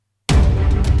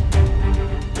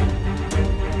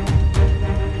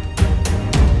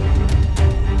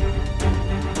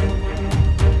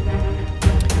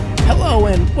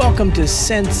Welcome to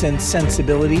Sense and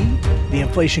Sensibility, the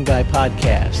Inflation Guy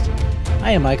podcast. I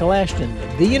am Michael Ashton,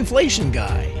 the Inflation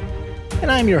Guy,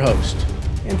 and I'm your host.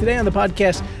 And today on the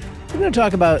podcast, we're going to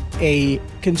talk about a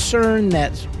concern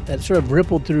that sort of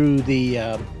rippled through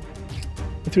the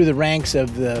ranks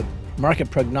of the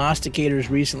market prognosticators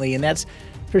recently, and that's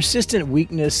persistent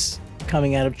weakness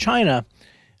coming out of China,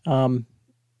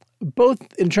 both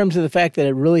in terms of the fact that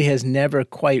it really has never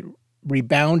quite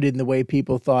rebounded in the way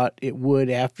people thought it would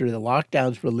after the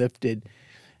lockdowns were lifted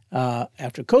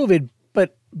after COVID,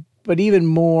 but even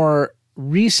more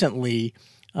recently,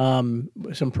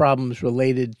 some problems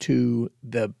related to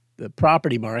the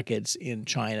property markets in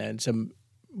China and some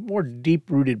more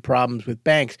deep-rooted problems with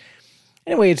banks.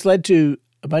 Anyway, it's led to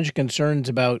a bunch of concerns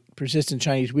about persistent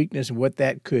Chinese weakness and what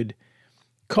that could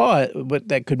cause, what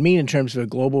that could mean in terms of a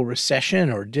global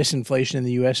recession or disinflation in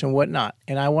the U.S. and whatnot.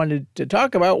 And I wanted to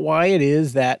talk about why it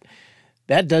is that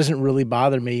doesn't really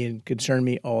bother me and concern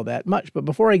me all that much. But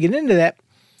before I get into that,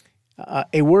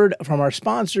 a word from our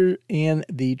sponsor and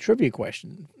the trivia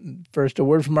question. First, a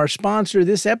word from our sponsor.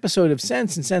 This episode of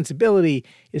Sense and Sensibility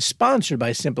is sponsored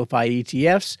by Simplify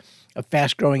ETFs, a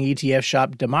fast-growing ETF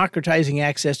shop democratizing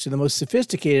access to the most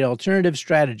sophisticated alternative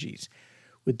strategies.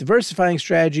 With diversifying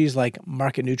strategies like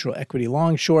market-neutral equity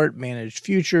long-short, managed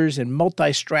futures, and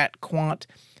multi-strat quant,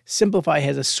 Simplify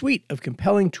has a suite of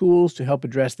compelling tools to help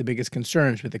address the biggest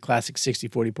concerns with the classic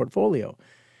 60/40 portfolio.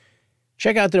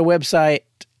 Check out their website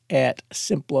at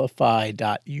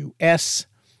simplify.us,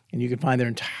 and you can find their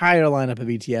entire lineup of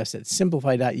ETFs at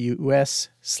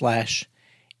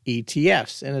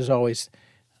simplify.us/ETFs. And as always,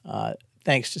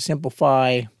 thanks to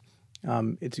Simplify.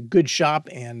 It's a good shop,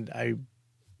 and I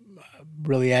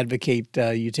really advocate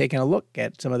you taking a look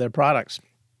at some of their products.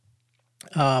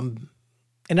 And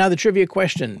now the trivia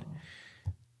question.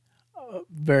 A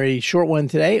very short one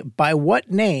today. By what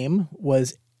name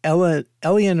was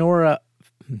Eleonora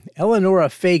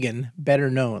Fagan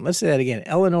better known? Let's say that again.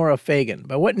 Eleonora Fagan.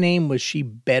 By what name was she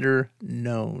better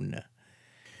known?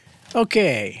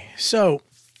 Okay, so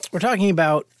we're talking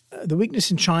about the weakness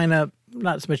in China,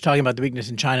 not so much talking about the weakness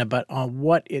in China, but on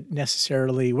what it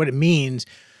means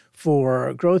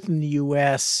for growth in the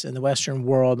U.S. and the Western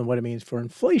world and what it means for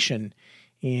inflation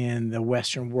in the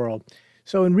Western world.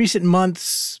 So in recent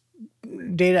months,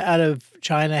 data out of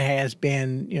China has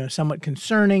been, somewhat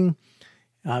concerning,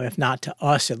 if not to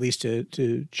us, at least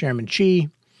to Chairman Xi.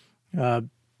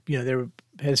 There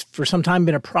has for some time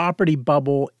been a property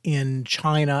bubble in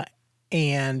China,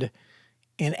 and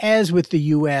as with the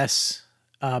U.S.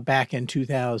 Back in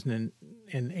 2008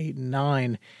 and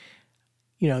 2009,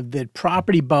 the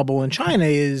property bubble in China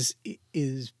is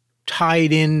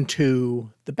tied into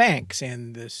the banks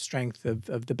and the strength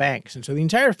of the banks. And so the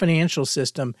entire financial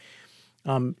system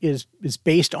is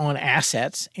based on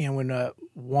assets. And when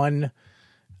one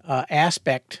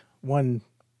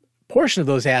portion of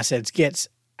those assets gets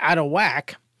out of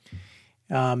whack,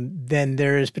 then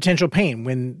there is potential pain.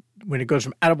 When it goes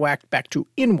from out of whack back to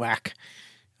in whack,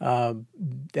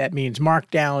 that means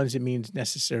markdowns. It means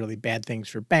necessarily bad things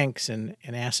for banks and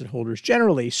asset holders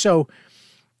generally. So,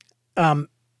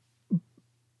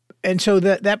 so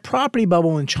that property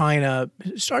bubble in China,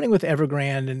 starting with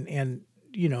Evergrande and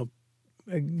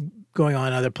going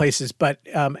on other places, but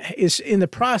is in the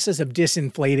process of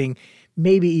disinflating,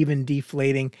 maybe even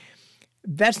deflating.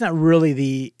 That's not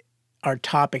really our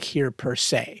topic here per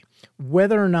se.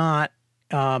 Whether or not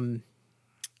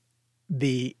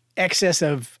the excess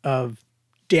of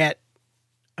debt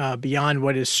beyond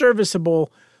what is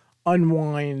serviceable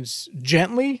unwinds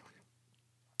gently,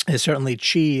 as certainly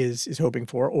Xi is hoping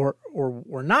for,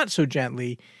 or not so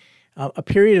gently. A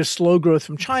period of slow growth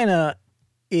from China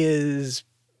is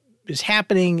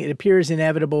happening. It appears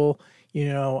inevitable.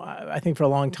 I think for a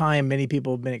long time, many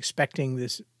people have been expecting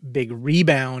this big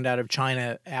rebound out of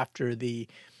China after the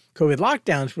COVID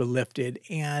lockdowns were lifted,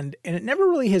 and it never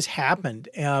really has happened.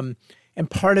 And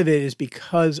part of it is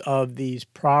because of these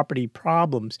property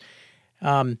problems.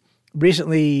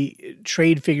 Recently,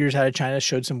 trade figures out of China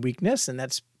showed some weakness, and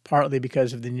that's partly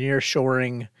because of the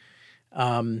nearshoring,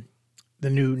 the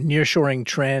new nearshoring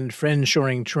trend,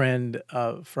 friendshoring trend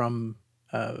from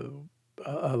a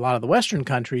lot of the Western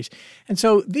countries. And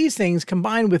so these things,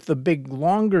 combined with the big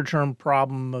longer-term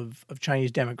problem of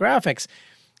Chinese demographics,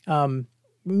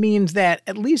 means that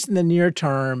at least in the near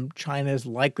term, China is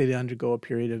likely to undergo a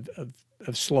period of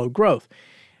slow growth.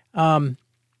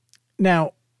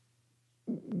 Now,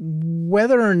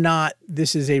 whether or not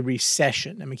this is a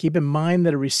recession, keep in mind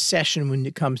that a recession when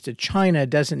it comes to China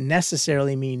doesn't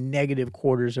necessarily mean negative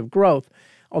quarters of growth,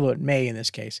 although it may in this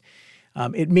case.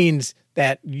 It means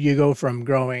that you go from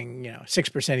growing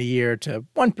 6% a year to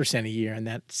 1% a year, and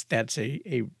that's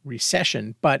a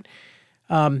recession. But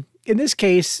in this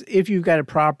case, if you've got a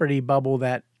property bubble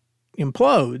that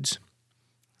implodes,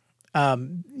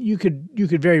 you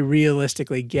could very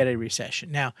realistically get a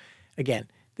recession. Now, again,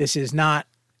 this is not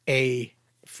a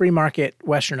free market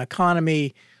Western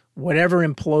economy. Whatever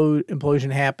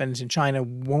implosion happens in China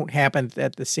won't happen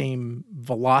at the same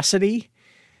velocity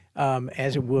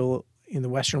as it will in the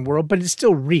Western world, but it's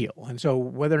still real. And so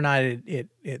whether or not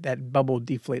that bubble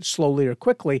deflates slowly or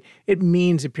quickly, it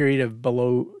means a period of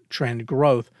below trend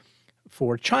growth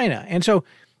for China. And so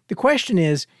the question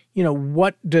is,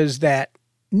 what does that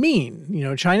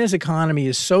mean? China's economy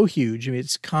is so huge,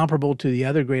 it's comparable to the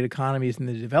other great economies in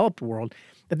the developed world,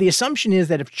 that the assumption is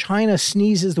that if China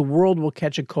sneezes, the world will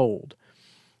catch a cold,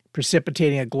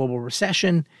 precipitating a global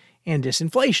recession and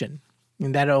disinflation.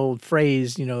 And that old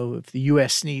phrase, if the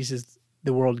U.S. sneezes,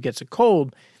 the world gets a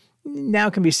cold, now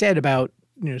can be said about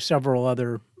several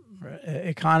other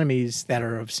economies that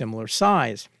are of similar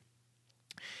size.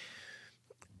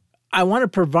 I want to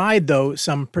provide, though,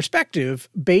 some perspective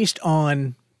based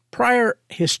on prior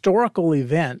historical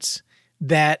events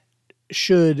that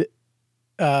should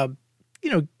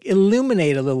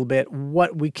illuminate a little bit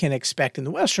what we can expect in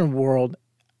the Western world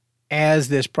as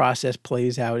this process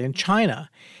plays out in China.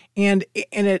 And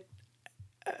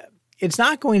it's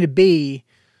not going to be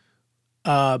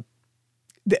the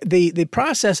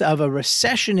process of a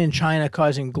recession in China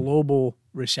causing global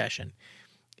recession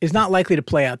is not likely to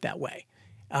play out that way.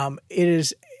 It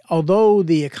is, although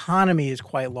the economy is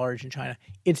quite large in China,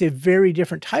 it's a very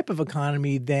different type of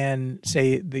economy than,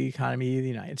 say, the economy of the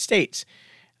United States.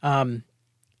 And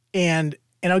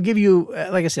I'll give you,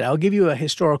 like I said, I'll give you a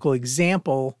historical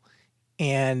example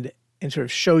and sort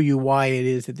of show you why it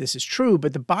is that this is true.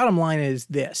 But the bottom line is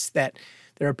this, that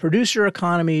there are producer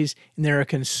economies and there are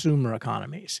consumer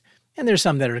economies. And there's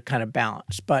some that are kind of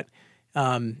balanced. But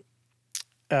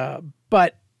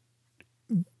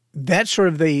that's sort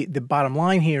of the bottom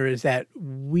line here, is that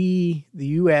the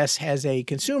U.S. has a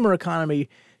consumer economy,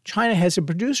 China has a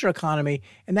producer economy,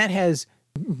 and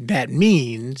that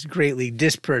means greatly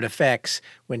disparate effects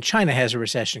when China has a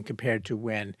recession compared to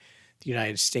when the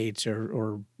United States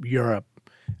or Europe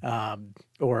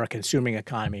or a consuming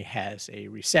economy has a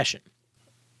recession.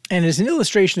 And as an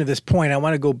illustration of this point, I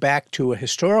want to go back to a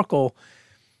historical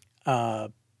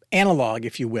analog,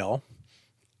 if you will.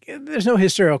 There's no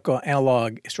historical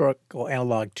analog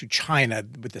to China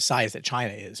with the size that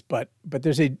China is, but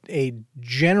there's a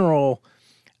general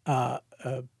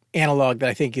analog that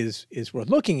I think is worth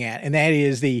looking at, and that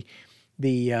is the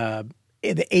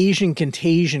Asian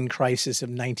contagion crisis of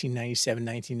 1997,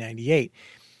 1998.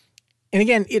 And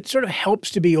again, it sort of helps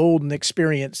to be old and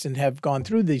experienced and have gone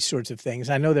through these sorts of things.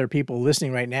 I know there are people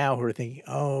listening right now who are thinking,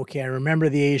 oh, okay, I remember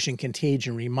the Asian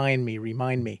contagion, remind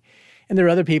me. And there are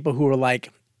other people who are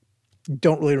like,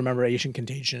 don't really remember Asian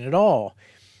contagion at all.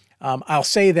 I'll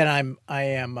say that I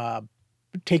am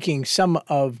taking some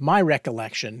of my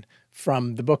recollection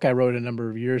from the book I wrote a number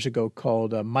of years ago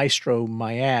called Maestro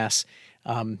My Ass,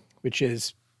 which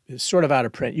is sort of out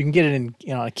of print. You can get it in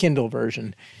a Kindle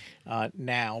version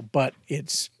now, but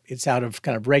it's out of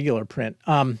kind of regular print.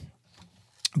 But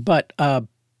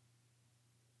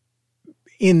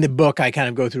in the book, I kind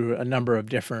of go through a number of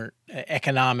different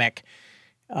economic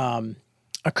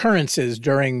occurrences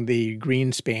during the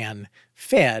Greenspan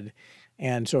Fed.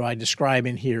 And so I describe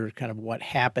in here kind of what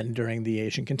happened during the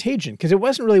Asian contagion, because it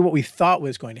wasn't really what we thought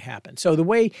was going to happen. So the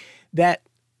way that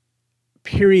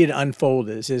period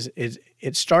unfolded is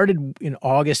it started in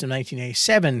August of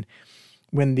 1987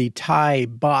 when the Thai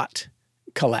baht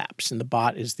collapsed, and the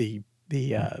baht is the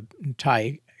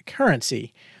Thai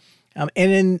currency.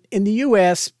 And in the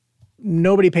U.S.,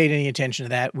 nobody paid any attention to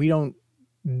that. We don't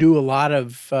do a lot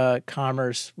of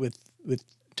commerce with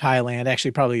Thailand,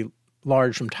 actually probably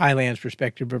large from Thailand's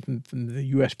perspective, but from the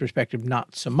U.S. perspective,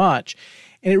 not so much.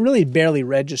 And it really barely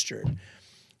registered.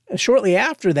 Shortly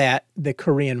after that, the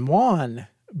Korean won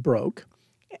broke,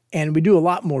 and we do a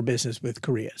lot more business with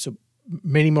Korea. So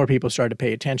many more people started to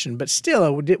pay attention, but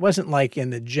still it wasn't like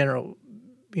in the general,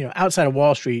 outside of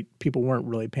Wall Street, people weren't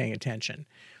really paying attention.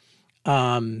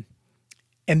 And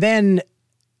then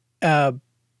on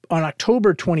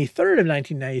October 23rd of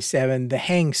 1997, the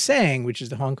Hang Seng, which is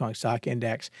the Hong Kong Stock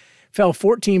Index, fell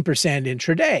 14%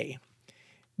 intraday.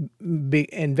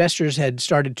 Investors had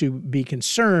started to be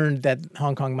concerned that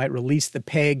Hong Kong might release the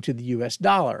peg to the U.S.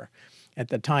 dollar. At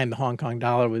the time, the Hong Kong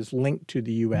dollar was linked to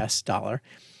the U.S. dollar.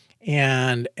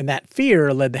 And that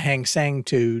fear led the Hang Seng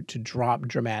to drop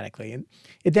dramatically. And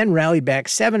it then rallied back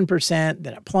 7%,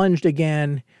 then it plunged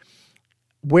again.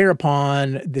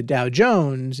 whereupon the Dow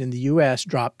Jones in the U.S.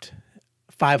 dropped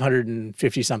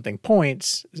 550 something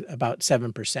points, about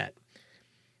 7%.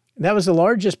 That was the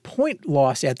largest point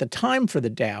loss at the time for the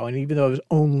Dow, and even though it was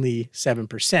only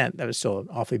 7%, that was still an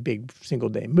awfully big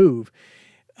single-day move.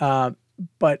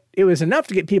 But it was enough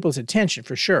to get people's attention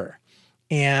for sure.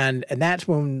 And that's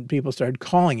when people started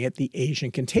calling it the Asian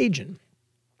contagion.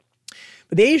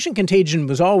 But the Asian contagion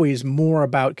was always more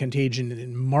about contagion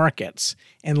in markets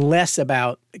and less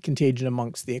about contagion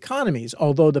amongst the economies.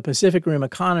 Although the Pacific Rim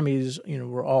economies,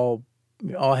 were all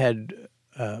had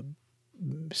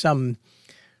some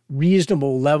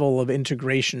reasonable level of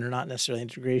integration, or not necessarily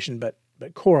integration, but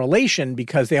correlation,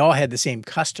 because they all had the same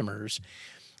customers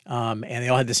and they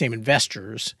all had the same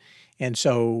investors. And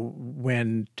so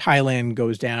when Thailand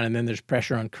goes down and then there's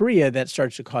pressure on Korea, that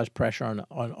starts to cause pressure on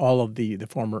all of the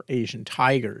former Asian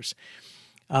tigers.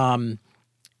 And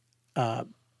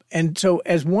so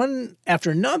as one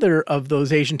after another of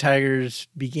those Asian tigers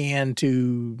began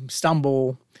to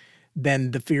stumble, then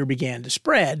the fear began to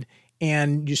spread.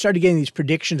 And you started getting these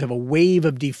predictions of a wave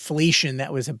of deflation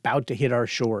that was about to hit our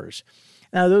shores.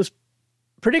 Now, those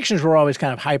predictions were always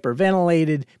kind of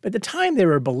hyperventilated, but at the time they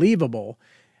were believable.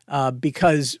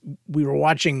 Because we were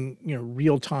watching,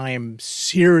 real-time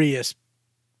serious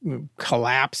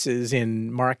collapses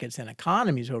in markets and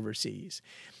economies overseas,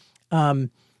 but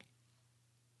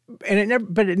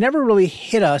it never really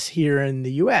hit us here in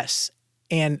the U.S.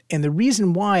 And the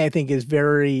reason why I think is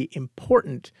very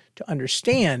important to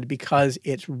understand, because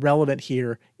it's relevant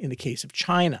here in the case of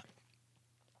China.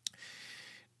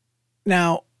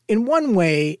 Now, in one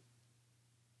way,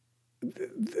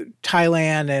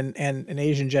 Thailand and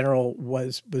Asia in general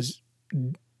was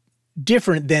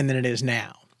different then than it is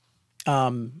now.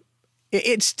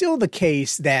 It's still the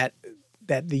case that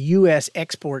the U.S.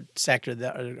 export sector,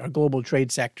 our global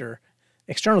trade sector,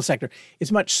 external sector,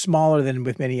 is much smaller than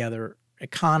with many other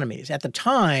economies. At the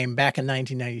time, back in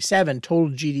 1997, total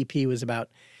GDP was about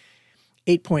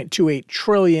 $8.28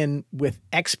 trillion, with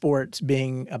exports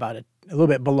being about a little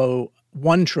bit below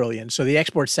 $1 trillion. So the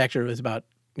export sector was about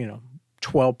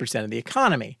 12% of the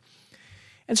economy.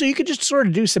 And so you could just sort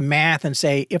of do some math and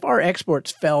say, if our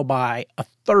exports fell by a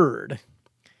third,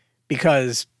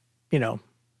 because,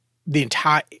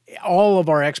 all of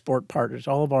our export partners,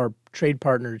 all of our trade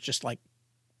partners just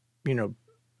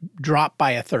drop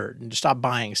by a third and just stop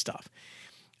buying stuff,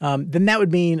 then that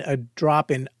would mean a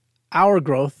drop in our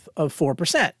growth of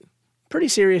 4%. Pretty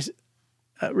serious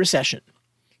recession.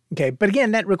 Okay. But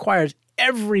again, that requires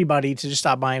everybody to just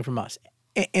stop buying from us.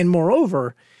 And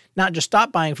moreover, not just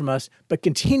stop buying from us, but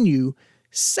continue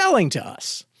selling to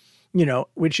us,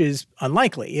 which is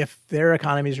unlikely. If their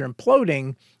economies are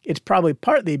imploding, it's probably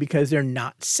partly because they're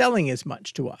not selling as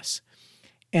much to us.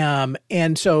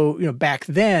 And so, back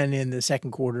then in the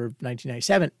second quarter of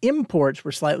 1997, imports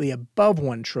were slightly above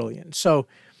 $1 trillion. So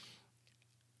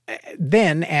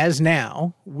then, as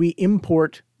now, we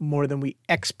import more than we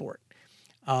export.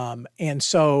 And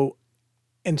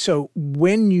so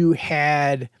when you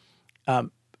had, and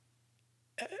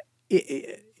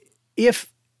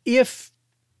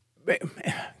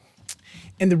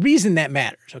the reason that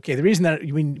matters, okay, the reason that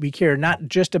we care not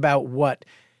just about what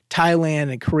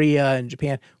Thailand and Korea and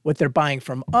Japan, what they're buying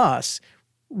from us,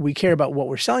 we care about what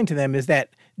we're selling to them, is that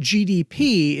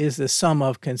GDP is the sum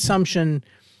of consumption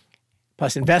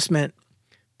plus investment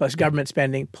plus government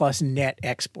spending plus net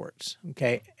exports,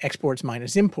 okay, exports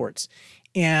minus imports.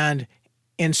 And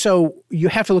so you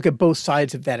have to look at both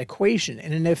sides of that equation.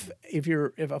 And if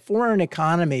a foreign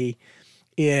economy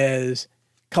is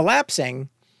collapsing,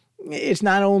 it's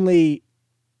not only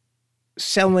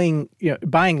selling,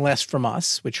 buying less from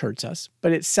us, which hurts us,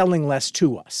 but it's selling less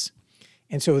to us.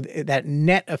 And so that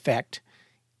net effect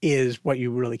is what you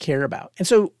really care about. And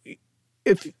so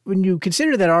when you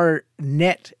consider that our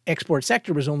net export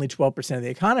sector was only 12% of the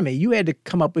economy, you had to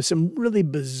come up with some really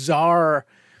bizarre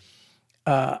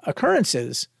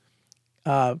occurrences,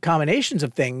 combinations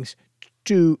of things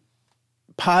to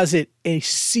posit a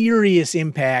serious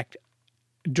impact,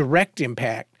 direct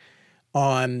impact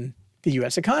on the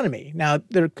U.S. economy. Now,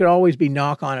 there could always be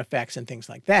knock-on effects and things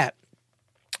like that,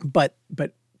 but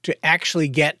to actually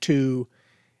get to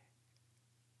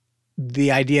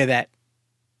the idea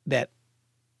that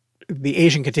the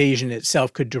Asian contagion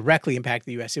itself could directly impact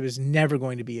the U.S., it was never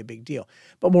going to be a big deal.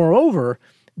 But moreover,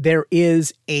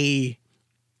 there's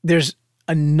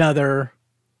another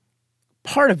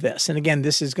part of this. And again,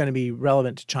 this is going to be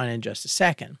relevant to China in just a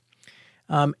second.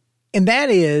 And that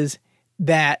is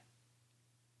that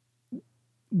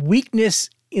weakness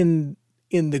in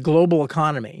the global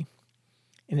economy,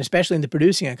 and especially in the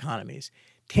producing economies,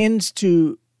 tends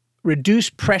to reduce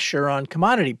pressure on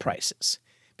commodity prices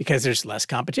because there's less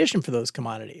competition for those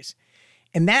commodities.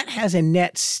 And that has a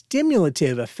net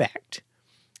stimulative effect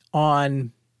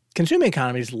on consuming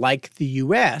economies like the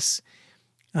U.S.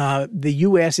 The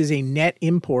U.S. is a net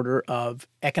importer of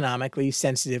economically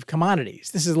sensitive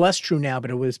commodities. This is less true now, but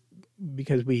it was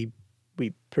because we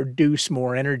produce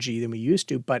more energy than we used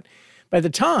to. But by the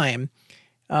time,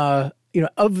 of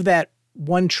that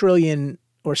 $1 trillion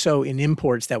or so in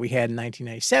imports that we had in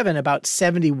 1997, about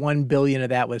 $71 billion of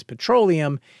that was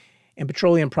petroleum and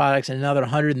petroleum products, and another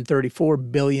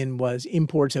 $134 billion was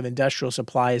imports of industrial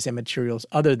supplies and materials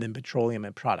other than petroleum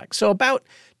and products. So about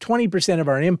 20% of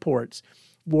our imports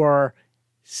were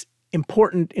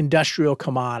important industrial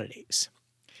commodities.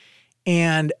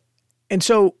 And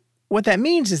so what that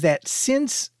means is that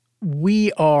since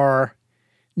we are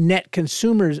net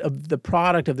consumers of the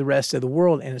product of the rest of the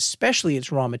world, and especially its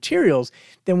raw materials,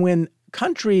 then when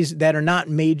countries that are not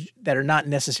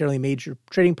necessarily major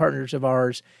trading partners of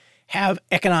ours have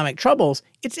economic troubles,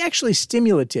 it's actually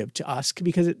stimulative to us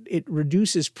because it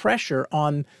reduces pressure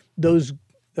on those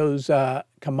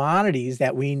commodities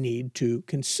that we need to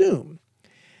consume.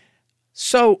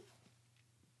 So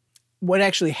what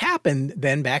actually happened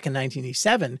then back in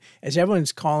 1987, as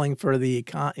everyone's calling for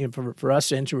for us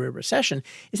to enter a recession,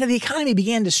 is that the economy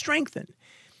began to strengthen.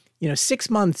 6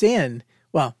 months in,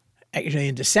 well, actually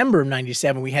in December of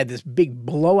 97, we had this big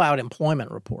blowout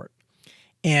employment report.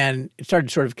 And it started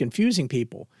sort of confusing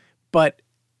people. But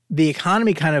the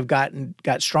economy kind of got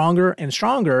stronger and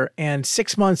stronger. And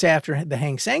 6 months after the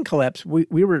Hang Seng collapse, we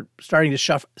were starting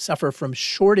to suffer from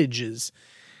shortages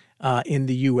in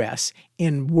the U.S.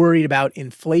 and worried about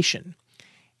inflation.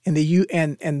 And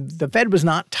the Fed was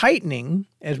not tightening,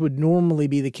 as would normally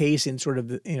be the case in sort of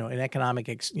an economic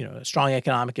a strong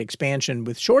economic expansion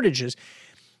with shortages,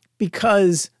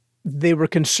 because they were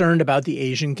concerned about the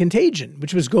Asian contagion,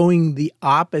 which was going the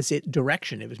opposite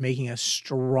direction. It was making us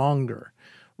stronger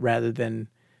rather than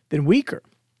weaker.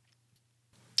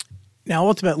 Now,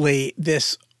 ultimately,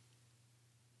 this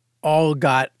all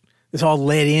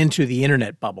led into the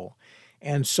internet bubble.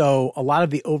 And so a lot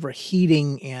of the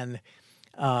overheating and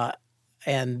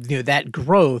that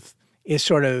growth is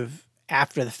sort of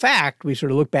after the fact. We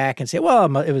sort of look back and say,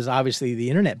 well, it was obviously the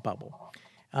internet bubble.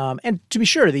 And to be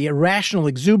sure, the irrational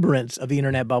exuberance of the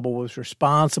internet bubble was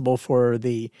responsible for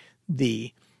the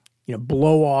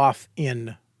blow off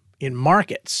in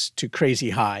markets to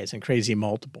crazy highs and crazy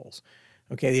multiples.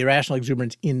 Okay, the irrational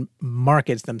exuberance in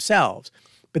markets themselves,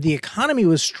 but the economy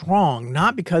was strong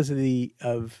not because of the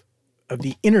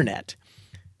internet,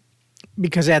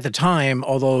 because at the time,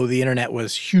 although the internet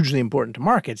was hugely important to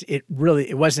markets, it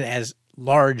wasn't as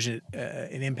large an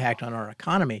impact on our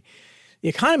economy. The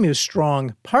economy was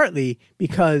strong partly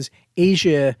because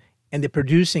Asia and the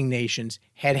producing nations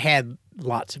had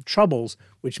lots of troubles,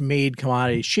 which made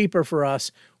commodities cheaper for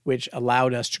us, which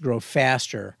allowed us to grow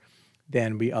faster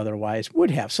than we otherwise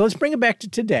would have. So let's bring it back to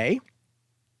today.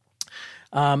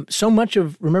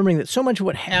 Remembering that so much of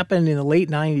what happened in the late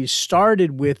 90s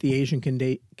started with the Asian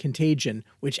contagion,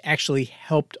 which actually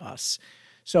helped us.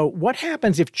 So what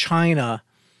happens if China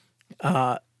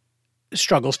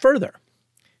struggles further?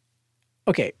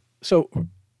 Okay, so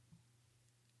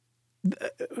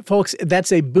folks,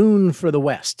 that's a boon for the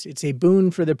West. It's a boon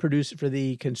for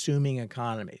the consuming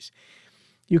economies.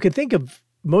 You can think of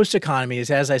most economies,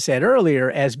 as I said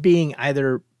earlier, as being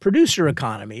either producer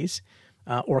economies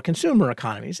or consumer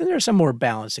economies, and there are some more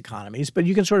balanced economies, but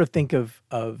you can sort of think of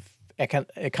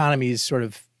economies sort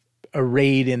of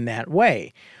arrayed in that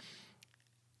way.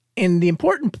 And the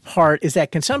important part is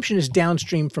that consumption is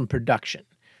downstream from production,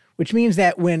 which means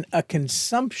that when a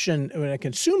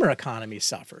consumer economy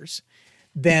suffers,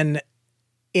 then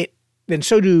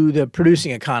so do the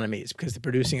producing economies, because the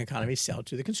producing economies sell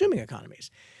to the consuming economies.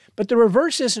 But the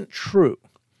reverse isn't true.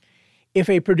 If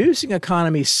a producing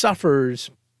economy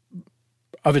suffers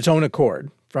of its own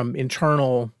accord for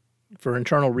internal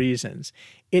reasons,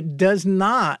 it does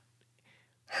not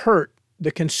hurt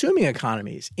the consuming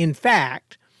economies. In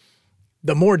fact,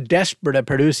 the more desperate a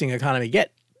producing economy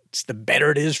gets, the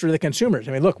better it is for the consumers.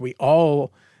 I mean, look, we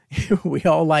all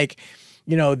like,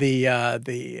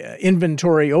 the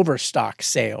inventory overstock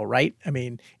sale, right? I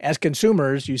mean, as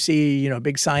consumers, you see, a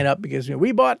big sign up because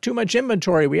we bought too much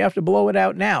inventory. We have to blow it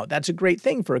out now. That's a great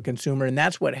thing for a consumer, and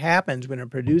that's what happens when a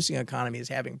producing economy is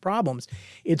having problems.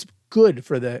 It's good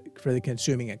for the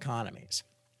consuming economies.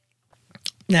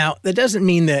 Now, that doesn't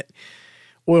mean that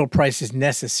oil prices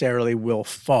necessarily will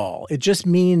fall. It just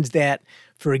means that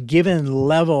for a given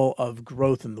level of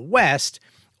growth in the West,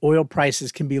 oil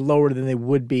prices can be lower than they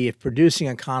would be if producing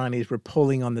economies were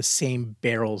pulling on the same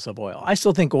barrels of oil. I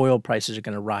still think oil prices are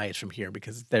going to rise from here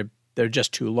because they're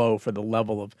just too low for the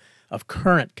level of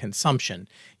current consumption.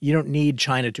 You don't need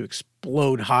China to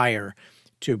explode higher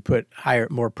to put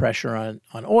more pressure on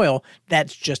oil.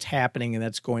 That's just happening, and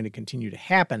that's going to continue to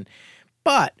happen.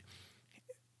 But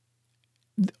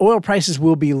oil prices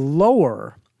will be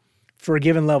lower for a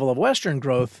given level of Western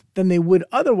growth than they would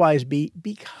otherwise be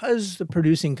because the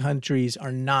producing countries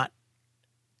are not,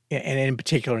 and in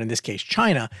particular in this case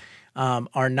China,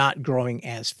 are not growing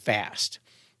as fast.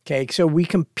 Okay, so we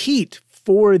compete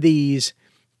for these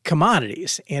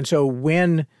commodities, and so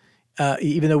when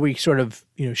even though we sort of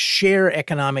share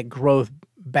economic growth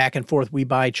back and forth, we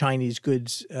buy Chinese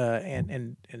goods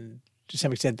and to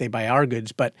some extent they buy our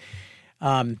goods, but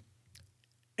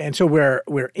and so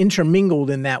we're intermingled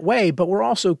in that way, but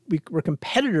we're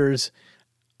competitors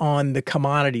on the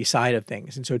commodity side of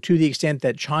things. And so to the extent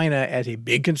that China, as a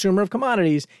big consumer of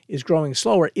commodities, is growing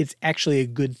slower, it's actually a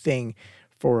good thing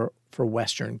for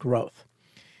Western growth.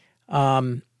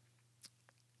 Now,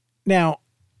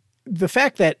 the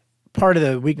fact that part of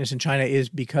the weakness in China is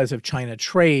because of China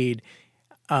trade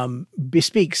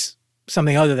bespeaks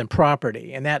something other than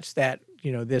property, and that's that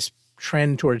this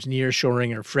trend towards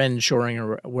nearshoring or friendshoring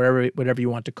or whatever you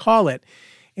want to call it,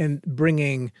 and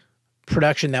bringing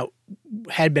production that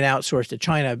had been outsourced to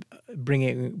China,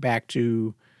 bringing it back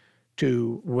to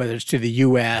whether it's to the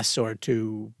U.S. or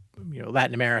to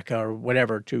Latin America or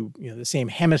whatever, to the same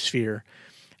hemisphere.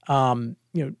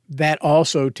 That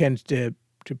also tends to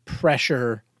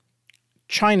pressure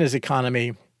China's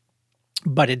economy,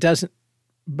 but it doesn't.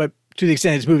 But to the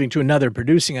extent it's moving to another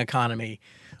producing economy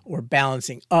or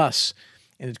balancing us,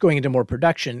 and it's going into more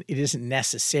production, it isn't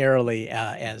necessarily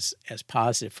as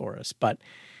positive for us. But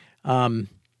and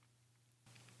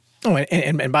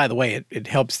by the way, it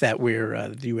helps that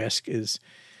the U.S. is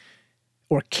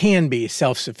or can be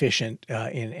self-sufficient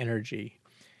in energy.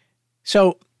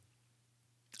 So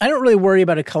I don't really worry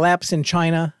about a collapse in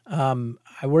China.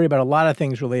 I worry about a lot of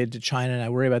things related to China, and I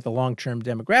worry about the long-term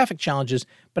demographic challenges,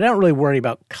 but I don't really worry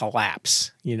about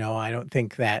collapse. I don't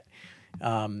think that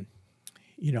in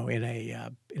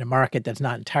a market that's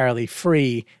not entirely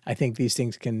free, I think these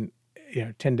things can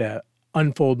tend to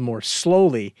unfold more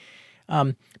slowly.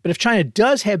 But if China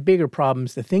does have bigger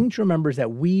problems, the thing to remember is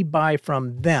that we buy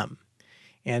from them,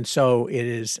 and so it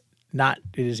is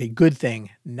a good thing,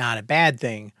 not a bad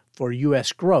thing for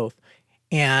U.S. growth,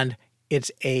 and it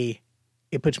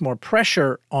puts more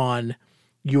pressure on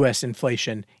U.S.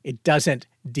 inflation. It doesn't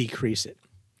decrease it.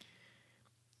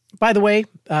 By the way,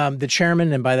 the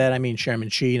chairman, and by that I mean Chairman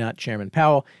Xi, not Chairman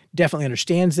Powell, definitely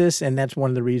understands this, and that's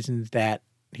one of the reasons that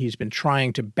he's been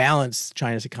trying to balance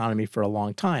China's economy for a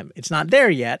long time. It's not there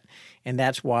yet, and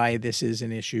that's why this is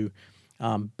an issue.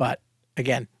 But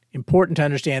again, important to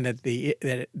understand that the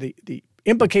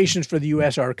implications for the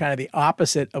U.S. are kind of the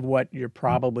opposite of what you're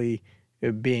probably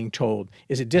being told.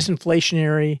 Is it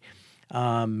disinflationary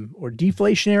or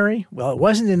deflationary? Well, it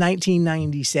wasn't in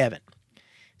 1997.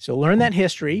 So learn that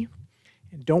history,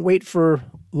 and don't wait for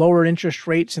lower interest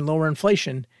rates and lower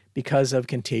inflation because of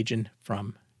contagion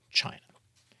from China.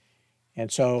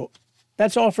 And so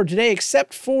that's all for today,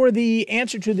 except for the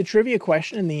answer to the trivia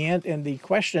question. And the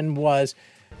question was,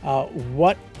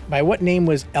 by what name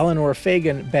was Eleanor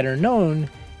Fagan better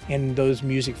known? And those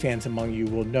music fans among you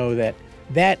will know that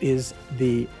that is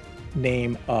the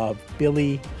name of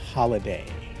Billie Holiday.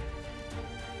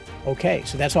 Okay,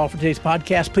 so that's all for today's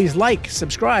podcast. Please like,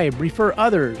 subscribe, refer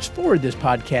others, forward this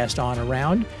podcast on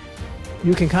around.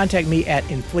 You can contact me at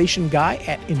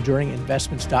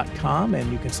inflationguy@enduringinvestments.com,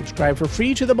 and you can subscribe for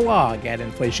free to the blog at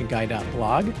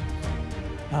inflationguy.blog.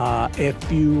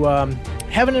 If you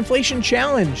have an inflation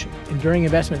challenge, Enduring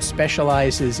Investments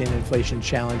specializes in inflation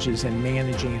challenges and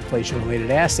managing inflation-related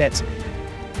assets.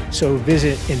 So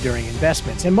visit Enduring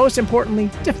Investments. And most importantly,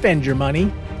 defend your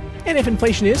money. And if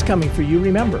inflation is coming for you,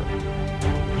 remember,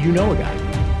 you know a guy.